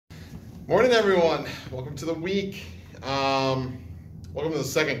Morning, everyone. Welcome to the week. Welcome to the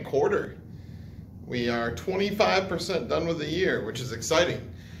second quarter. We are 25% done with the year, which is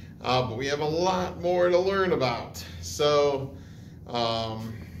exciting. But we have a lot more to learn about. So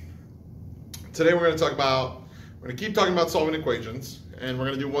today we're going to keep talking about solving equations, and we're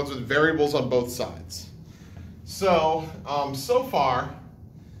going to do ones with variables on both sides. So, so far,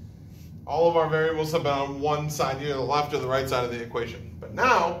 all of our variables have been on one side, either the left or the right side of the equation. But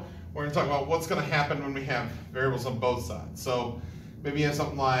now, we're going to talk about what's going to happen when we have variables on both sides. So maybe you have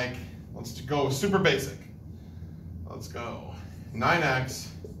something like, let's go super basic. Let's go 9x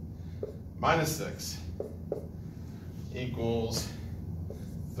minus 6 equals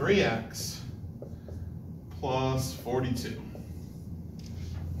 3x plus 42.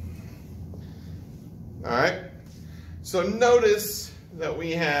 All right, so notice that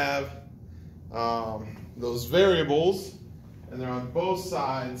we have those variables, and they're on both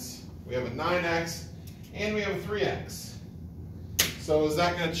sides. We have a 9x and we have a 3x. So is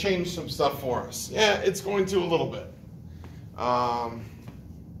that going to change some stuff for us? Yeah, it's going to a little bit. Oh,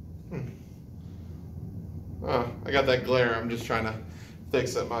 I got that glare. I'm just trying to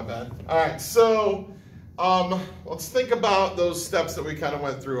fix it, my bad. All right, so let's think about those steps that we kind of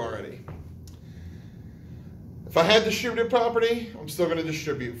went through already. If I had distributive property, I'm still going to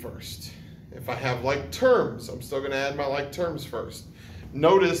distribute first. If I have like terms, I'm still going to add my like terms first.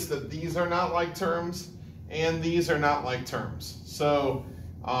 Notice that these are not like terms and these are not like terms. So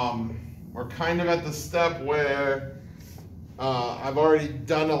we're kind of at the step where I've already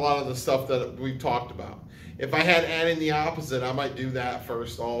done a lot of the stuff that we've talked about. If I had adding the opposite, I might do that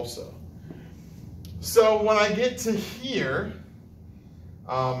first also. So when I get to here,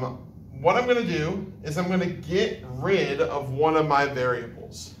 what I'm going to do is I'm going to get rid of one of my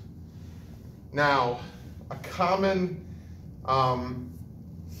variables. Now, a common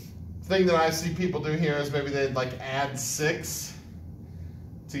thing that I see people do here is maybe they'd like add 6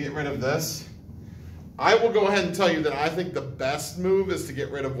 to get rid of this. I will go ahead and tell you that I think the best move is to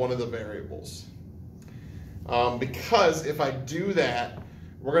get rid of one of the variables. Because if I do that,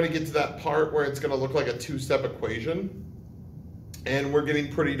 we're going to get to that part where it's going to look like a two-step equation. And we're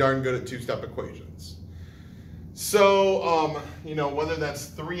getting pretty darn good at two-step equations. So, you know, whether that's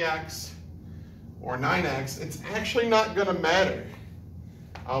 3x or 9x, it's actually not going to matter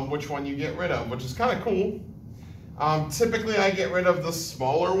which one you get rid of, which is kind of cool. Typically, I get rid of the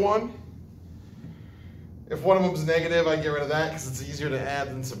smaller one. If one of them is negative, I get rid of that because it's easier to add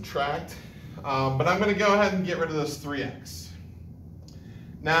than subtract. But I'm going to go ahead and get rid of this 3x.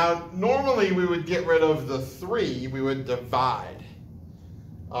 Now, normally we would get rid of the 3, we would divide.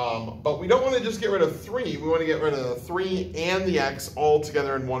 But we don't want to just get rid of 3, we want to get rid of the 3 and the x all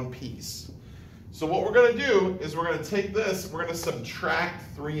together in one piece. So what we're going to do is we're going to take this, we're going to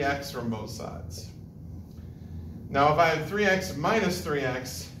subtract 3x from both sides. Now if I have 3x minus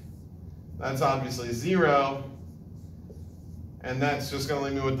 3x, that's obviously 0. And that's just going to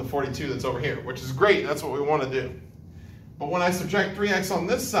leave me with the 42 that's over here, which is great, that's what we want to do. But when I subtract 3x on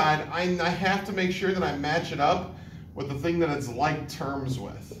this side, I have to make sure that I match it up with the thing that it's like terms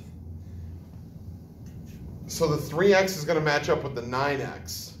with. So the 3x is going to match up with the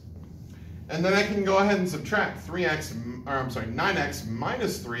 9x. And then I can go ahead and subtract 9x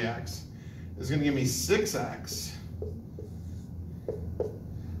minus 3x is going to give me 6x.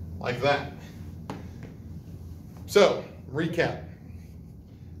 Like that. So, recap.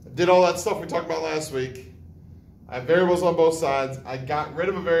 I did all that stuff we talked about last week. I have variables on both sides. I got rid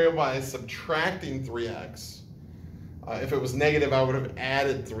of a variable by subtracting 3x. If it was negative, I would have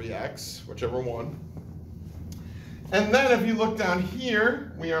added 3x, whichever one. And then if you look down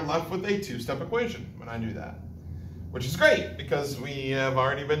here, we are left with a two-step equation when I do that, which is great because we have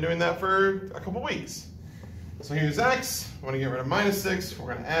already been doing that for a couple weeks. So here's x. I want to get rid of minus 6.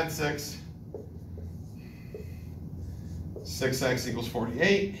 We're going to add 6. 6x equals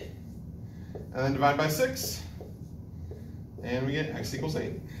 48. And then divide by 6. And we get x equals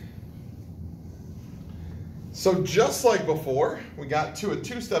 8. So just like before, we got to a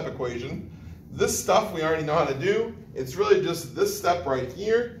two-step equation. This stuff we already know how to do. It's really just this step right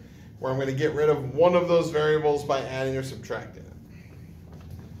here where I'm going to get rid of one of those variables by adding or subtracting it.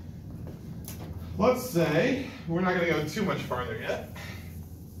 Let's say, we're not going to go too much farther yet.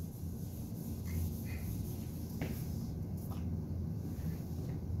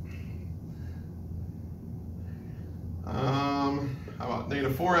 How about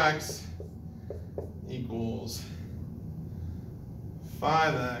negative 4x equals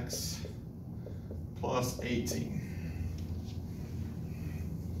 5x plus 18.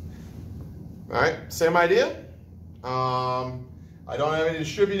 All right, same idea. I don't have any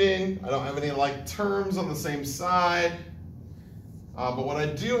distributing. I don't have any like terms on the same side. But what I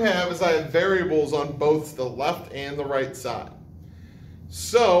do have is I have variables on both the left and the right side.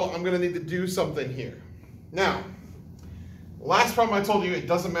 So I'm going to need to do something here. Now, last problem I told you, it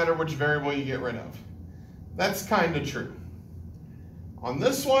doesn't matter which variable you get rid of. That's kind of true. On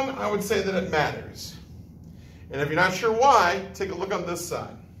this one, I would say that it matters. And if you're not sure why, take a look on this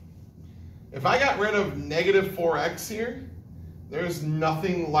side. If I got rid of negative 4x here, there's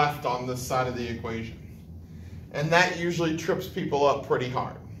nothing left on this side of the equation. And that usually trips people up pretty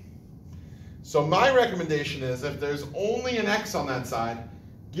hard. So my recommendation is if there's only an x on that side,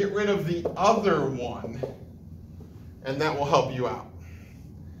 get rid of the other one, and that will help you out.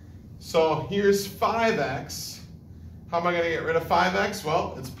 So here's 5x. How am I going to get rid of 5x?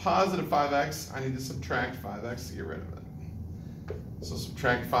 Well, it's positive 5x. I need to subtract 5x to get rid of it. So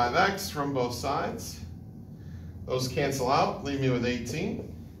subtract 5x from both sides. Those cancel out, leave me with 18.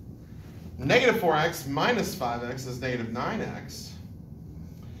 Negative 4x minus 5x is negative 9x.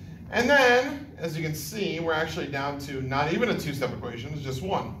 And then, as you can see, we're actually down to not even a two-step equation, it's just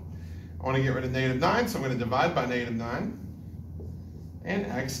one. I want to get rid of negative 9, so I'm going to divide by negative 9. And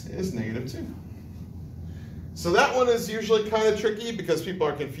x is negative 2. So that one is usually kind of tricky because people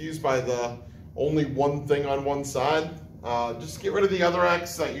are confused by the only one thing on one side. Just get rid of the other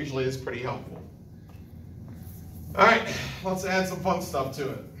x, that usually is pretty helpful. All right, let's add some fun stuff to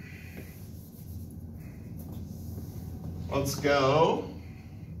it. Let's go.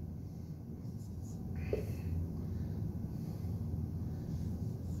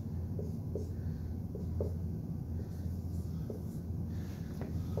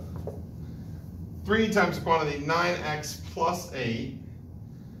 Three times the quantity 9x plus 8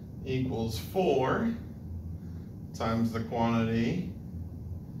 equals 4 times the quantity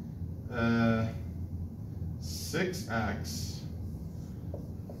 6x.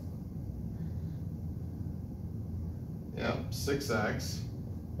 Yep, 6x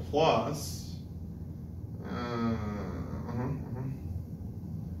plus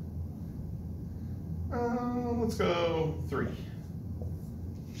let's go 3.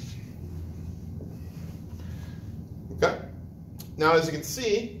 Okay. Now, as you can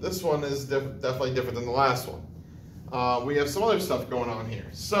see, this one is definitely different than the last one. We have some other stuff going on here.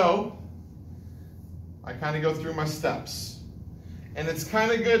 So I kind of go through my steps, and it's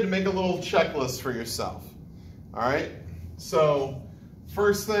kind of good to make a little checklist for yourself. All right. So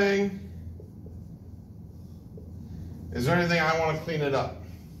first thing, is there anything I want to clean it up?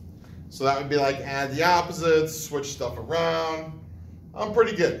 So that would be like add the opposites, switch stuff around. I'm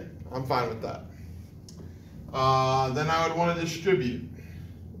pretty good. I'm fine with that. Then I would want to distribute.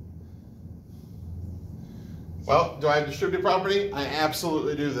 Well, do I have distributive property? I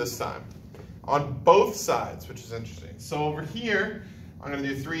absolutely do this time. On both sides, which is interesting. So over here, I'm going to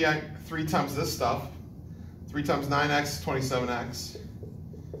do 3 times this stuff. 3 times 9x is 27x.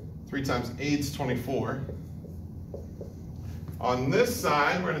 3 times 8 is 24. On this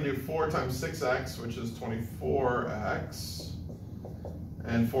side, we're going to do 4 times 6x, which is 24x.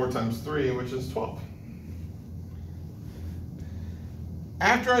 And 4 times 3, which is 12.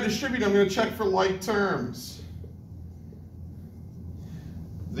 After I distribute, I'm going to check for like terms.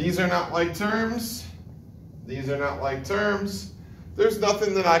 These are not like terms. These are not like terms. There's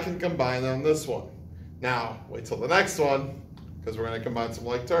nothing that I can combine on this one. Now, wait till the next one, because we're going to combine some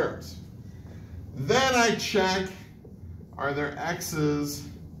like terms. Then I check, are there x's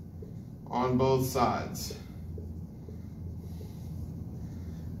on both sides?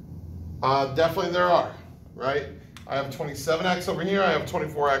 Definitely there are, right? I have 27x over here, I have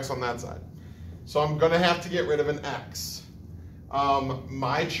 24x on that side. So I'm going to have to get rid of an x.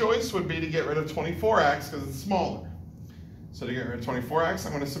 My choice would be to get rid of 24x because it's smaller. So to get rid of 24x,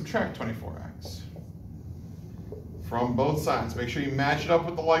 I'm going to subtract 24x from both sides. Make sure you match it up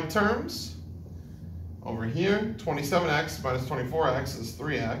with the like terms. Over here, 27x minus 24x is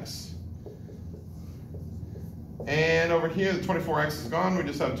 3x. And over here, the 24x is gone, we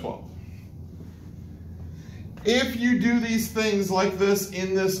just have 12. If you do these things like this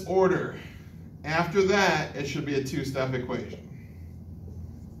in this order, after that, it should be a two-step equation.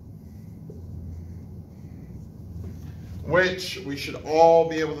 Which we should all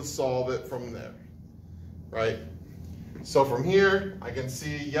be able to solve it from there, right? So from here, I can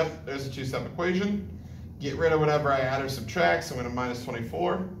see, yep, there's a two-step equation. Get rid of whatever I add or subtract, so I'm going to minus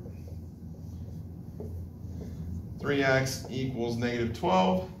 24. 3x equals negative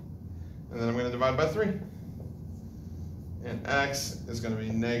 12. And then I'm going to divide by 3. And x is going to be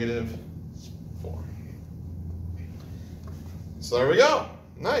negative 4. So there we go.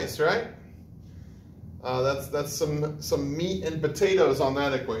 Nice, right? That's some meat and potatoes on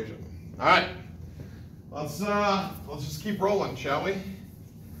that equation. All right, let's just keep rolling, shall we?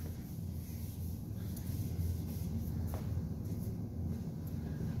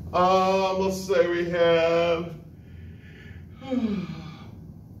 Let's say we have.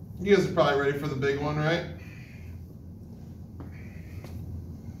 You guys are probably ready for the big one, right?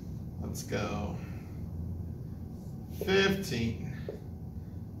 Let's go. 15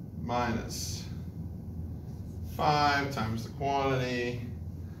 minus 5 times the quantity,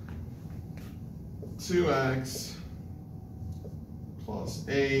 2x plus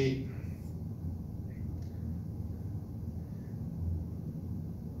 8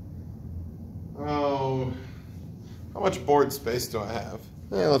 Oh, how much board space do I have?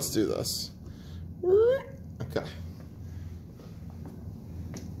 Yeah, let's do this. Okay.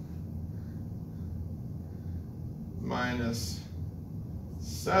 Minus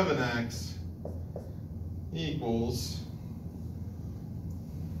 7x equals,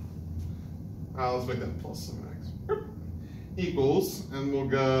 let's make that plus 7x, equals, and we'll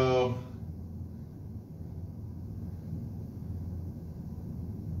go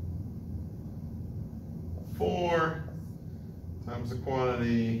 4 times the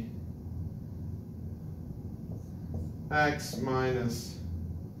quantity x minus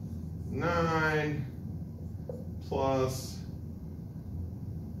 9 plus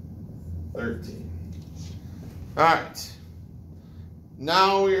 13. All right.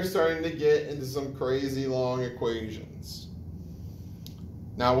 Now we are starting to get into some crazy long equations.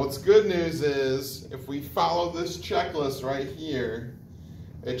 Now what's good news is if we follow this checklist right here,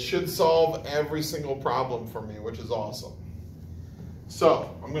 it should solve every single problem for me, which is awesome.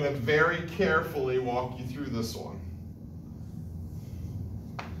 So I'm going to very carefully walk you through this one.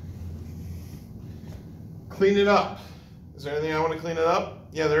 Clean it up. Is there anything I want to clean it up?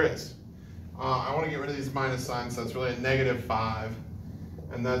 Yeah, there is. I want to get rid of these minus signs. So that's really a -5,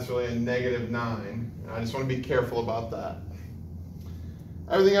 and that's really a -9. And I just want to be careful about that.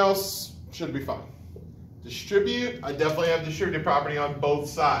 Everything else should be fine. Distribute, I definitely have distributive property on both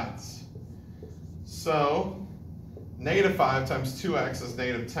sides. So, -5 times 2x is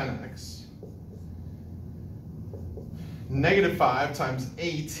 -10x. -5 times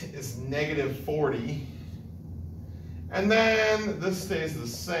 8 is -40. And then this stays the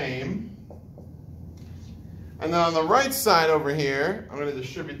same. And then on the right side over here, I'm going to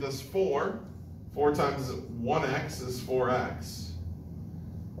distribute this 4. 4 times 1x is 4x.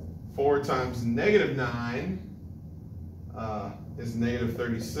 4 times -9 is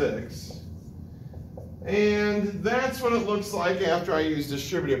 -36. And that's what it looks like after I use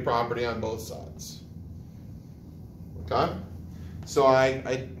distributive property on both sides. Okay? So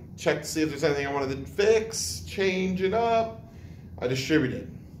I checked to see if there's anything I wanted to fix, change it up. I distributed.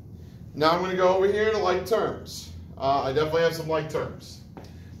 Now I'm going to go over here to like terms. I definitely have some like terms.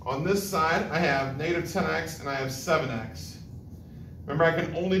 On this side, I have -10x and I have 7x. Remember, I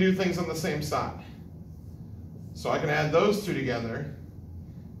can only do things on the same side. So I can add those two together.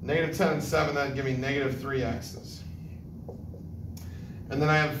 -10 and 7, that'd give me -3x's. And then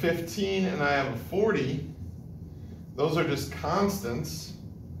I have 15 and I have a 40. Those are just constants.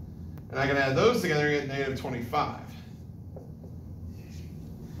 And I can add those together and get -25.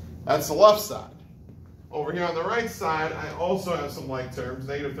 That's the left side. Over here on the right side, I also have some like terms,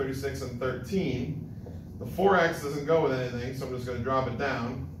 -36 and 13. The 4x doesn't go with anything, so I'm just going to drop it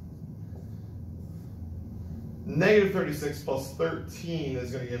down. -36 plus 13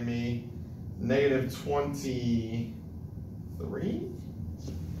 is going to give me -23.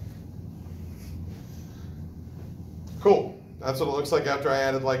 Cool. That's what it looks like after I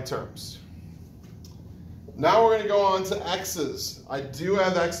added like terms. Now we're going to go on to x's. I do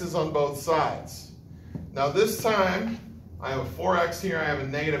have x's on both sides. Now this time, I have a 4x here, I have a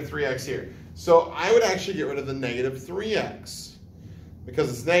 -3x here. So I would actually get rid of the -3x because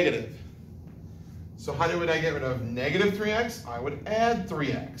it's negative. So how would I get rid of -3x? I would add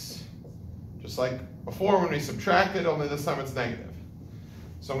 3x. Just like before when we subtracted, only this time it's negative.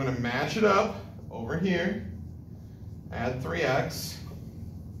 So I'm going to match it up over here, add 3x.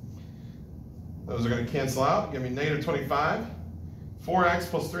 Those are going to cancel out, give me -25. 4x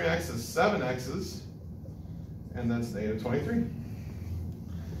plus 3x is 7x's, and that's -23.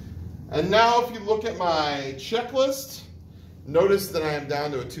 And now if you look at my checklist, notice that I am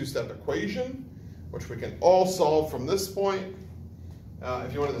down to a two-step equation, which we can all solve from this point.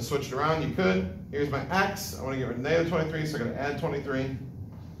 If you wanted to switch it around, you could. Here's my x. I want to get rid of -23, so I'm going to add 23.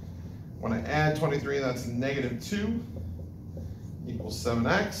 When I add 23, that's -2 equals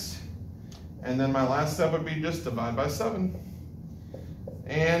 7x. And then my last step would be just divide by 7.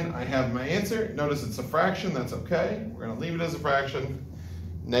 And I have my answer. Notice it's a fraction, that's okay. We're gonna leave it as a fraction,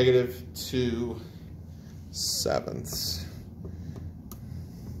 -2/7.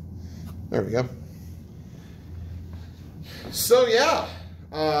 There we go. So yeah,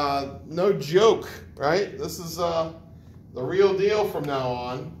 no joke, right? This is the real deal from now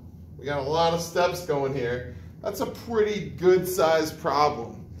on. We got a lot of steps going here. That's a pretty good sized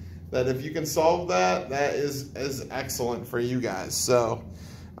problem. That if you can solve that, that is excellent for you guys. So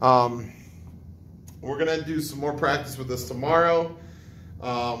we're gonna do some more practice with this tomorrow,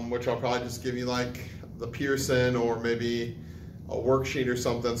 which I'll probably just give you like the Pearson or maybe a worksheet or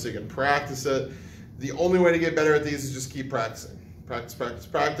something so you can practice it. The only way to get better at these is just keep practicing. Practice, practice,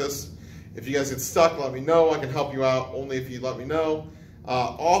 practice. If you guys get stuck, let me know. I can help you out only if you let me know.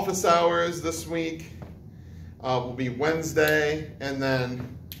 Office hours this week will be Wednesday, and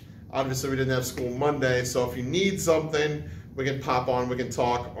then obviously we didn't have school Monday, so if you need something, we can pop on, we can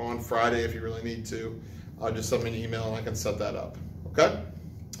talk on Friday if you really need to. Just send me an email and I can set that up, okay?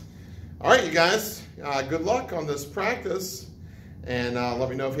 All right, you guys, good luck on this practice, and let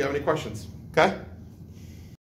me know if you have any questions, okay?